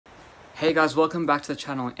Hey guys, welcome back to the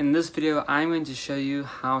channel. In this video I'm going to show you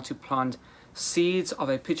how to plant seeds of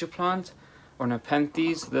a pitcher plant or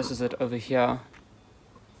Nepenthes. This is it over here.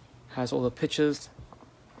 Has all the pitchers,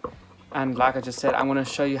 and like I just said, I'm going to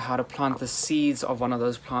show you how to plant the seeds of one of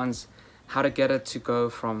those plants, how to get it to go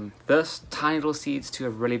from this tiny little seeds to a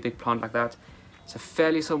really big plant like that. It's a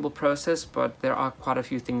fairly simple process, but there are quite a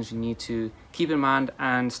few things you need to keep in mind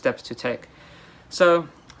and steps to take. So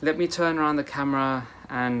let me turn around the camera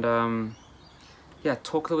and yeah,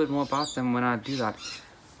 talk a little bit more about them when I do that.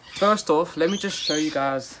 First off, let me just show you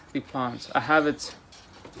guys the plant. I have it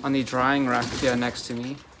on the drying rack here next to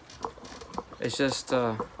me. It's just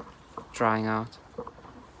drying out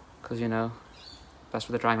because, you know, that's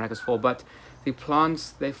what the drying rack is for. But the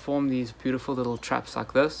plants, they form these beautiful little traps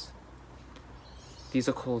like this. These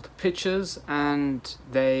are called pitchers, and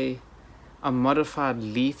they are modified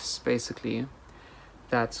leaves basically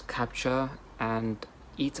that capture and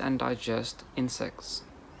eat and digest insects,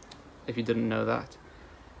 if you didn't know that.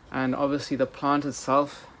 And obviously the plant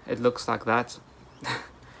itself, it looks like that.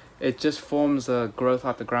 It just forms a growth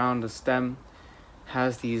out the ground. The stem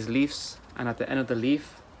has these leaves, and at the end of the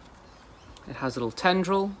leaf it has a little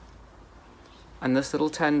tendril, and this little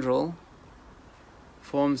tendril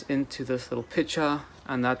forms into this little pitcher,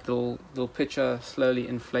 and that little pitcher slowly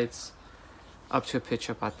inflates up to a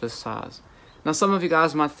pitcher about this size. Now some of you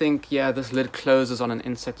guys might think, yeah, this lid closes on an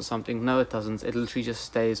insect or something. No, it doesn't. It literally just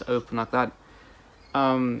stays open like that.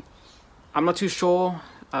 I'm not too sure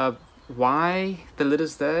why the lid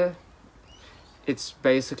is there. It's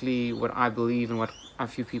basically what I believe and what a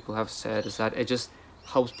few people have said, is that it just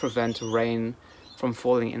helps prevent rain from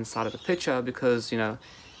falling inside of the pitcher, because, you know,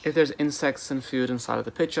 if there's insects and food inside of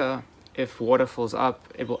the pitcher, if water falls up,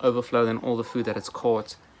 it will overflow, then all the food that it's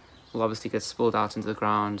caught will obviously get spilled out into the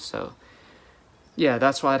ground. So yeah,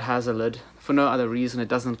 that's why it has a lid, for no other reason. It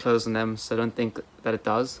doesn't close on them, so don't think that it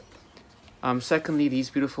does. Secondly, these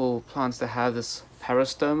beautiful plants, they have this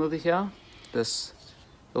peristome over here, this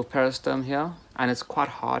little peristome here, and it's quite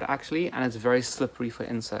hard actually, and it's very slippery for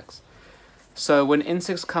insects. So when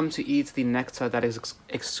insects come to eat the nectar that is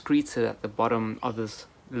excreted at the bottom of this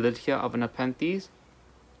lid here of a Nepenthes,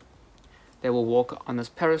 they will walk on this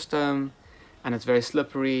peristome, and it's very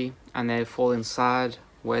slippery, and they fall inside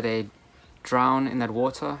where they drown in that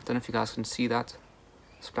water. Don't know if you guys can see that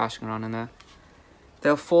splashing around in there.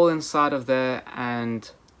 They'll fall inside of there and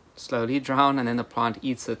slowly drown, and then the plant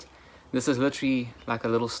eats it. This is literally like a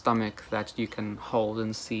little stomach that you can hold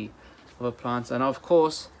and see of a plant. And of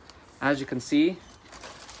course, as you can see,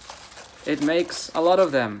 it makes a lot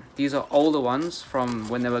of them. These are older ones from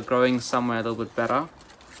when they were growing somewhere a little bit better.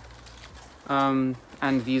 And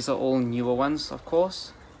these are all newer ones, of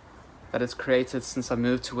course, that it's created since I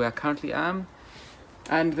moved to where I currently am.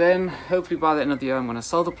 And then hopefully by the end of the year I'm going to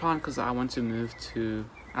sell the plant, because I want to move to,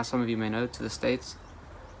 as some of you may know, to the States.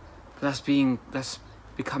 That's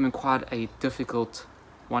becoming quite a difficult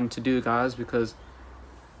one to do, guys, because,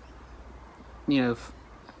 you know,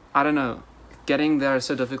 I don't know, getting there is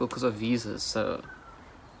so difficult because of visas. So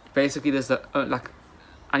basically there's the like,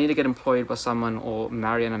 I need to get employed by someone or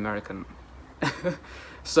marry an American.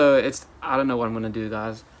 So it's, I don't know what I'm going to do,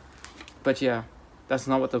 guys. But yeah, that's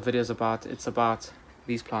not what the video is about. It's about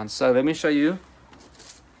these plants. So let me show you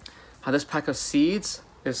how this pack of seeds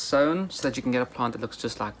is sown so that you can get a plant that looks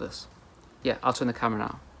just like this. Yeah, I'll turn the camera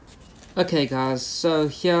now. Okay guys, so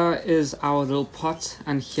here is our little pot,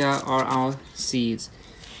 and here are our seeds.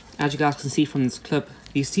 As you guys can see from this clip,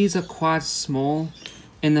 these seeds are quite small.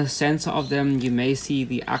 In the center of them you may see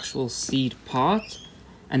the actual seed part,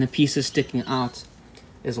 and the pieces sticking out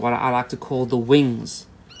is what I like to call the wings.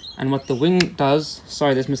 And what the wing does,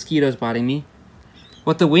 sorry, there's mosquitoes biting me.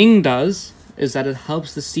 What the wing does is that it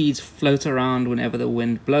helps the seeds float around whenever the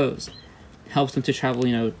wind blows. It helps them to travel,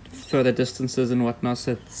 you know, further distances and whatnot,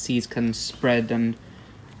 so that the seeds can spread. And,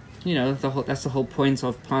 you know, that's the whole point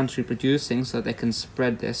of plants reproducing, so they can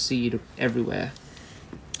spread their seed everywhere.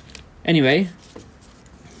 Anyway,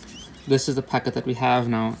 this is the packet that we have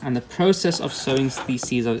now, and the process of sowing these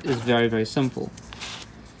seeds is very, very simple.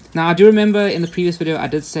 Now, I do remember in the previous video, I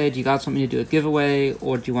did say, do you guys want me to do a giveaway,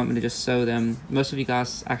 or do you want me to just sow them? Most of you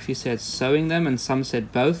guys actually said sowing them, and some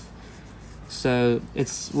said both. So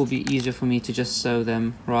it will be easier for me to just sow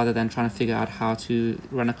them rather than trying to figure out how to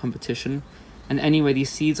run a competition. And anyway, these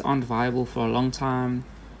seeds aren't viable for a long time.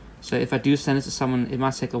 So if I do send it to someone, it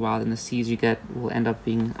might take a while, and the seeds you get will end up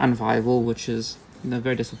being unviable, which is, you know,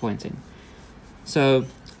 very disappointing. So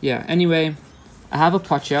yeah, anyway, I have a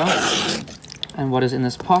pot here. And what is in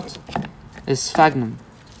this pot is sphagnum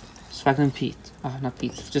peat. Oh, not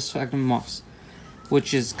peat, just sphagnum moss.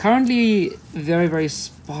 which is currently very, very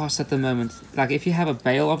sparse at the moment. Like if you have a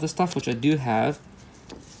bale of the stuff, which I do have,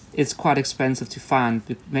 it's quite expensive to find,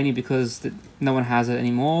 mainly because no one has it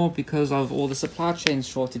anymore because of all the supply chain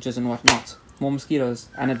shortages and whatnot. More mosquitoes,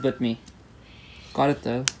 and it bit me. Got it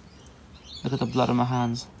though. Look at the blood on my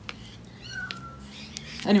hands.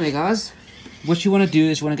 Anyway guys, what you want to do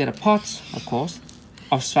is you want to get a pot, of course,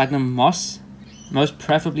 of sphagnum moss, most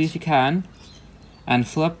preferably if you can, and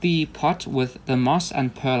fill up the pot with the moss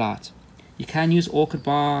and perlite. You can use orchid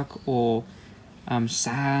bark or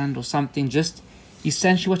sand or something. Just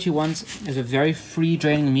essentially what you want is a very free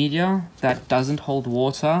draining media that doesn't hold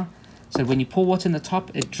water. So when you pour water in the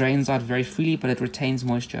top, it drains out very freely, but it retains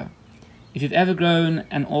moisture. If you've ever grown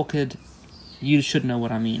an orchid, you should know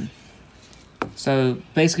what I mean. So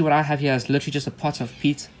basically what I have here is literally just a pot of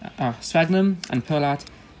sphagnum and perlite,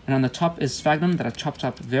 and on the top is sphagnum that I chopped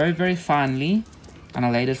up very, very finely, and I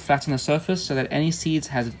laid it flat on the surface so that any seeds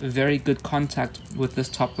has very good contact with this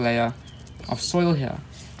top layer of soil here.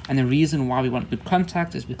 And the reason why we want good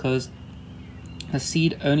contact is because the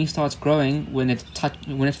seed only starts growing when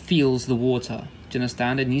it feels the water. Do you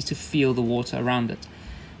understand? It needs to feel the water around it.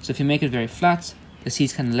 So if you make it very flat, the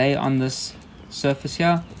seeds can lay on this surface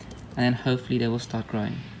here, and then hopefully they will start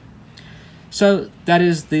growing. So that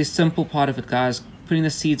is the simple part of it, guys. Putting the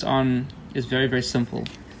seeds on is very, very simple.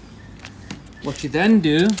 What you then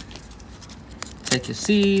do, take your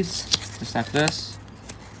seeds, just like this,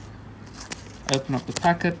 open up the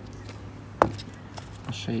packet.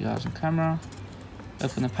 I'll show you guys on camera.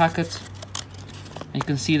 Open the packet, and you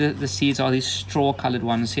can see that the seeds are these straw colored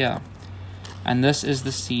ones here. And this is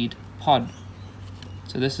the seed pod.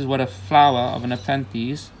 So this is what a flower of a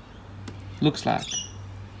Nepenthes looks like.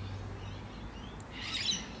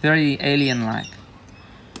 Very alien-like.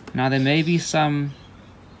 Now there may be some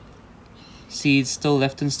seeds still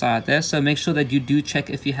left inside there, so make sure that you do check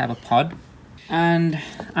if you have a pod. And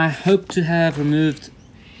I hope to have removed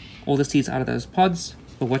all the seeds out of those pods.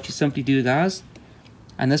 But what you simply do, guys,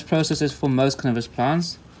 and this process is for most carnivorous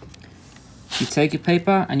plants, you take your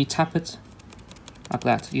paper and you tap it like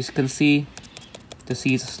that. You can see the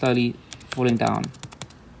seeds are slowly falling down.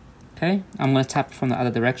 Okay, I'm going to tap from the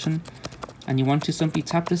other direction, and you want to simply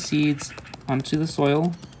tap the seeds onto the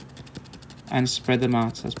soil and spread them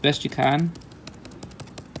out as best you can.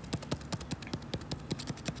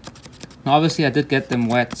 Now obviously I did get them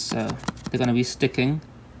wet, so they're going to be sticking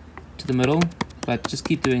to the middle, but just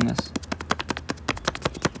keep doing this.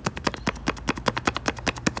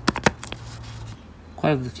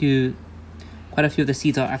 Quite a few of the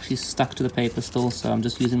seeds are actually stuck to the paper still, so I'm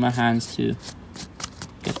just using my hands to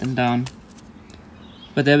get them down.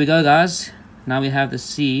 But there we go, guys. Now we have the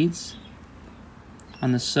seeds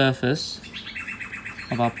on the surface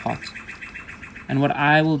of our pot. And what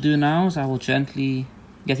I will do now is I will gently,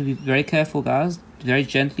 you have to be very careful, guys, very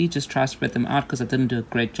gently, just try to spread them out, because I didn't do a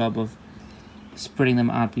great job of spreading them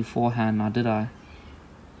out beforehand, now did I?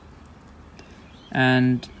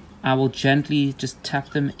 And I will gently just tap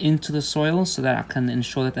them into the soil so that I can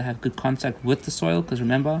ensure that they have good contact with the soil, because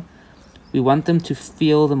remember, we want them to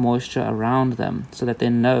feel the moisture around them so that they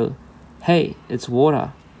know, hey, it's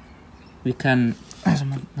water. We can... There's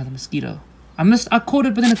another mosquito. I caught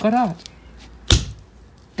it, but then it got out.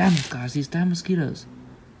 Damn it, guys, these damn mosquitoes.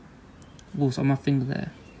 Oh, it's on my finger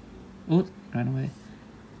there. Oh, ran away.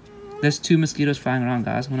 There's 2 mosquitoes flying around,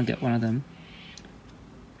 guys. I'm going to get one of them.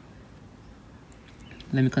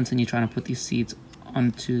 Let me continue trying to put these seeds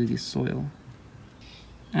onto the soil.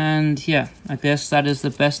 And yeah, I guess that is the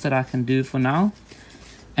best that I can do for now.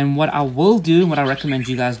 And what I will do, and what I recommend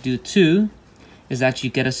you guys do too, is that you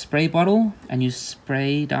get a spray bottle and you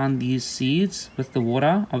spray down these seeds with the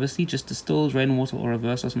water. Obviously, just distilled rainwater or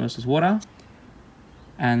reverse osmosis water.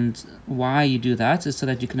 And why you do that is so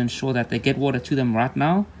that you can ensure that they get water to them right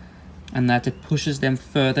now, and that it pushes them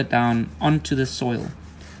further down onto the soil.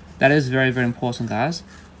 That is very, very important, guys.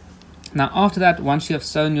 Now, after that, once you have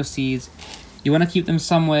sown your seeds, you want to keep them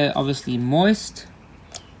somewhere obviously moist.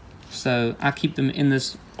 So I keep them in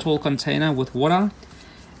this tall container with water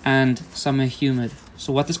and somewhere humid.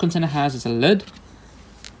 So what this container has is a lid.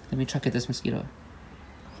 Let me try to get this mosquito.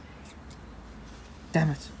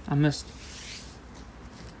 Damn it, I missed.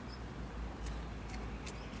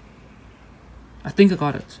 I think I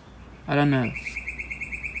got it. I don't know.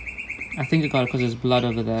 I think I got it because there's blood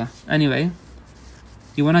over there. Anyway,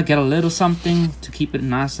 you want to get a little something to keep it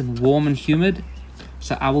nice and warm and humid.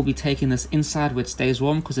 So I will be taking this inside where it stays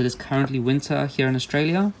warm, because it is currently winter here in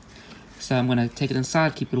Australia. So I'm going to take it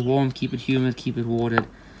inside, keep it warm, keep it humid, keep it watered.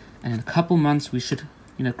 And in a couple months we should,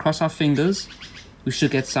 cross our fingers, we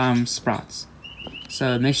should get some sprouts.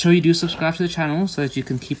 So make sure you do subscribe to the channel so that you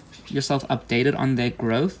can keep yourself updated on their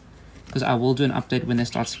growth, because I will do an update when they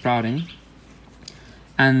start sprouting.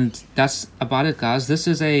 And that's about it, guys. This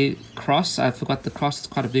is a cross. I forgot the cross. It's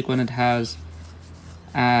quite a big one. It has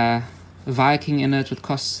Viking in it with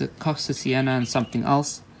Costa Siena and something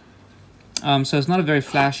else. So it's not a very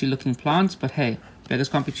flashy looking plant, but hey, beggars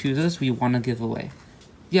can't be choosers. We want to give away.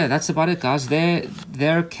 Yeah, that's about it, guys.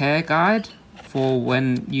 Their care guide for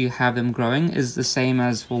when you have them growing is the same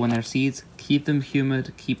as for when they're seeds. Keep them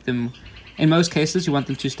humid, keep them... In most cases, you want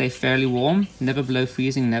them to stay fairly warm, never below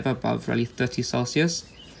freezing, never above really 30 Celsius.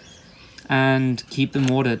 And keep them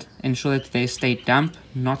watered. Ensure that they stay damp,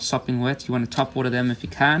 not sopping wet. You want to top water them if you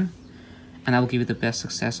can, and that will give you the best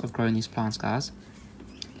success of growing these plants, guys.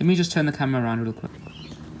 Let me just turn the camera around real quick.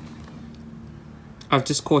 I've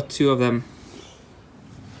just caught 2 of them.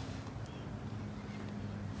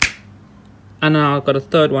 And now I've got a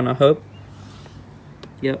 3rd one, I hope.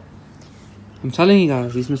 Yep. I'm telling you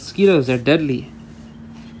guys, these mosquitoes, they're deadly.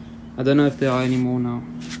 I don't know if they are anymore now.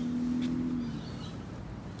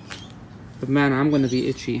 But man, I'm going to be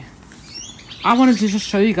itchy. I wanted to just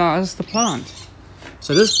show you guys the plant.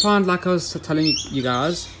 So this plant, like I was telling you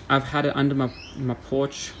guys, I've had it under my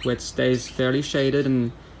porch where it stays fairly shaded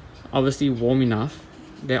and obviously warm enough.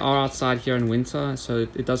 They are outside here in winter, so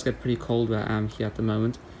it does get pretty cold where I am here at the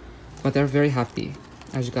moment. But they're very happy,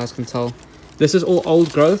 as you guys can tell. This is all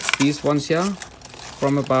old growth, these ones here,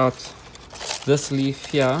 from about this leaf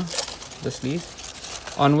here, this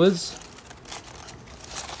leaf, onwards.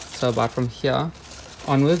 So about from here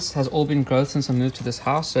onwards has all been growth since I moved to this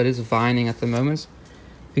house, so it is vining at the moment.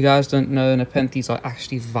 If you guys don't know, Nepenthes are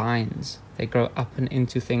actually vines. They grow up and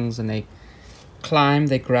into things, and they climb,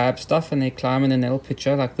 they grab stuff, and they climb, and then they'll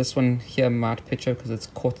pitcher, like this one here might pitcher because it's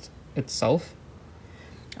caught itself.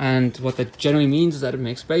 And what that generally means is that it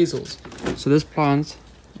makes basils. So this plant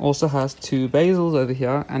also has 2 basils over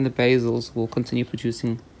here, and the basils will continue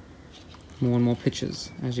producing more and more pitchers,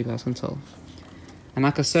 as you guys can tell. And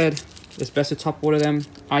like I said, it's best to top water them.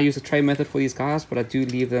 I use a tray method for these guys, but I do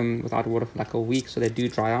leave them without water for like a week so they do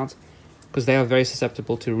dry out, because they are very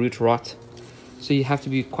susceptible to root rot. So you have to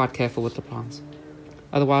be quite careful with the plants.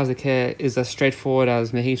 Otherwise, the care is as straightforward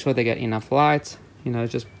as making sure they get enough light, you know,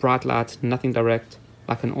 just bright light, nothing direct,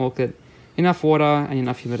 like an orchid, enough water and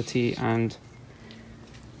enough humidity, and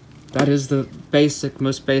that is the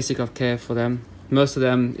most basic of care for them. Most of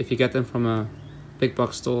them, if you get them from a big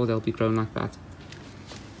box store, they'll be grown like that.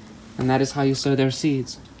 And that is how you sow their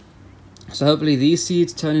seeds. So hopefully these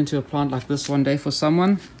seeds turn into a plant like this one day for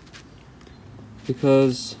someone,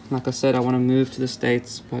 because like I said, I want to move to the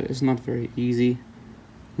States, but it's not very easy.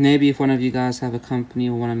 Maybe if one of you guys have a company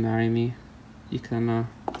or want to marry me, you can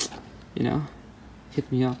you know, hit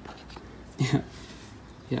me up.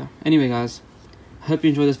 Yeah. Anyway, guys, I hope you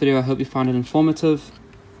enjoyed this video. I hope you found it informative.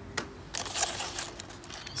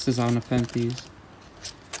 This is our Nepenthes.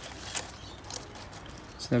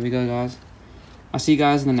 So there we go, guys. I'll see you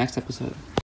guys in the next episode.